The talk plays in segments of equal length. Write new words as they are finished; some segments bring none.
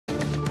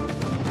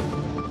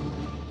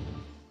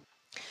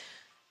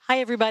Hi,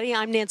 everybody.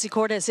 I'm Nancy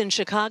Cordes in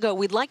Chicago.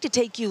 We'd like to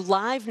take you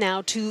live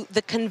now to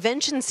the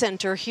convention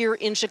center here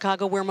in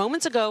Chicago, where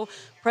moments ago,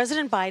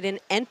 President Biden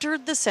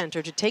entered the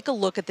center to take a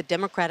look at the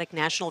Democratic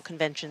National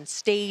Convention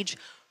stage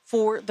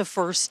for the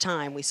first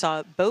time. We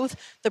saw both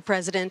the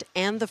president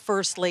and the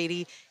first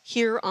lady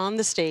here on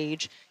the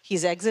stage.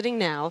 He's exiting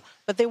now,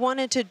 but they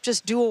wanted to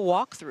just do a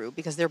walkthrough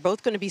because they're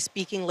both going to be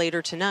speaking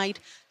later tonight.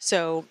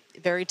 So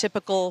very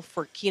typical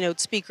for keynote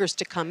speakers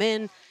to come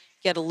in,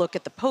 get a look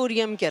at the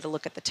podium, get a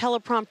look at the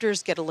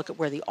teleprompters, get a look at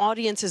where the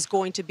audience is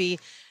going to be,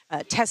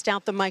 test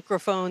out the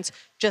microphones,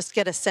 just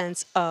get a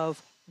sense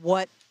of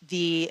what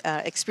the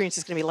experience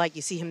is going to be like.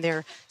 You see him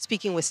there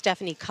speaking with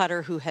Stephanie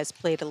Cutter, who has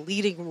played a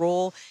leading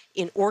role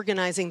in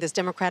organizing this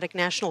Democratic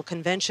National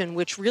Convention,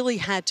 which really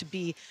had to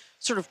be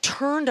sort of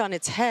turned on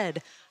its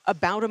head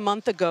about a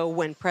month ago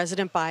when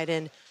President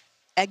Biden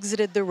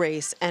exited the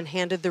race and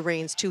handed the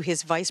reins to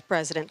his vice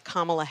president,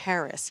 Kamala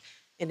Harris.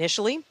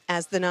 Initially,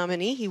 as the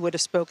nominee, he would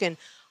have spoken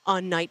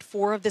on night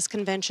 4 of this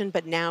convention,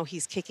 but now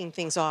he's kicking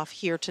things off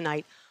here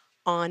tonight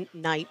on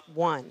night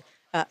 1.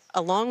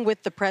 Along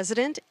with the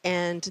president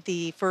and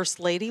the first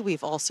lady,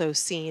 we've also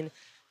seen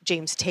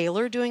James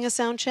Taylor doing a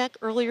sound check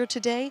earlier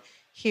today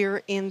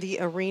here in the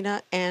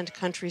arena, and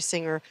country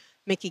singer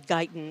Mickey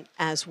Guyton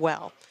as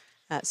well.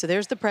 So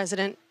there's the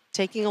president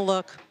taking a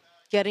look,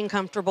 getting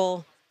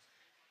comfortable.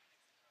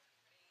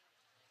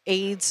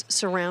 Aides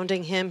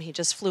surrounding him. He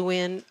just flew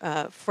in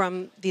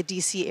from the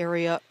D.C.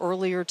 area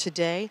earlier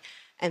today,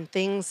 and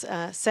things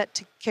set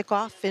to kick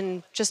off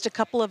in just a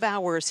couple of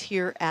hours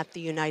here at the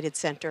United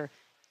Center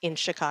in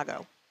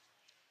Chicago.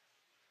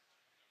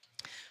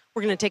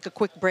 We're going to take a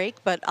quick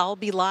break, but I'll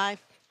be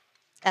live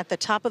at the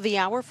top of the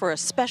hour for a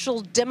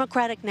special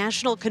Democratic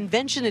National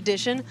Convention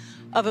edition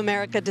of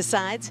America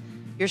Decides.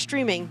 You're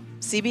streaming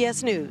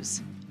CBS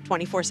News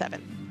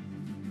 24/7.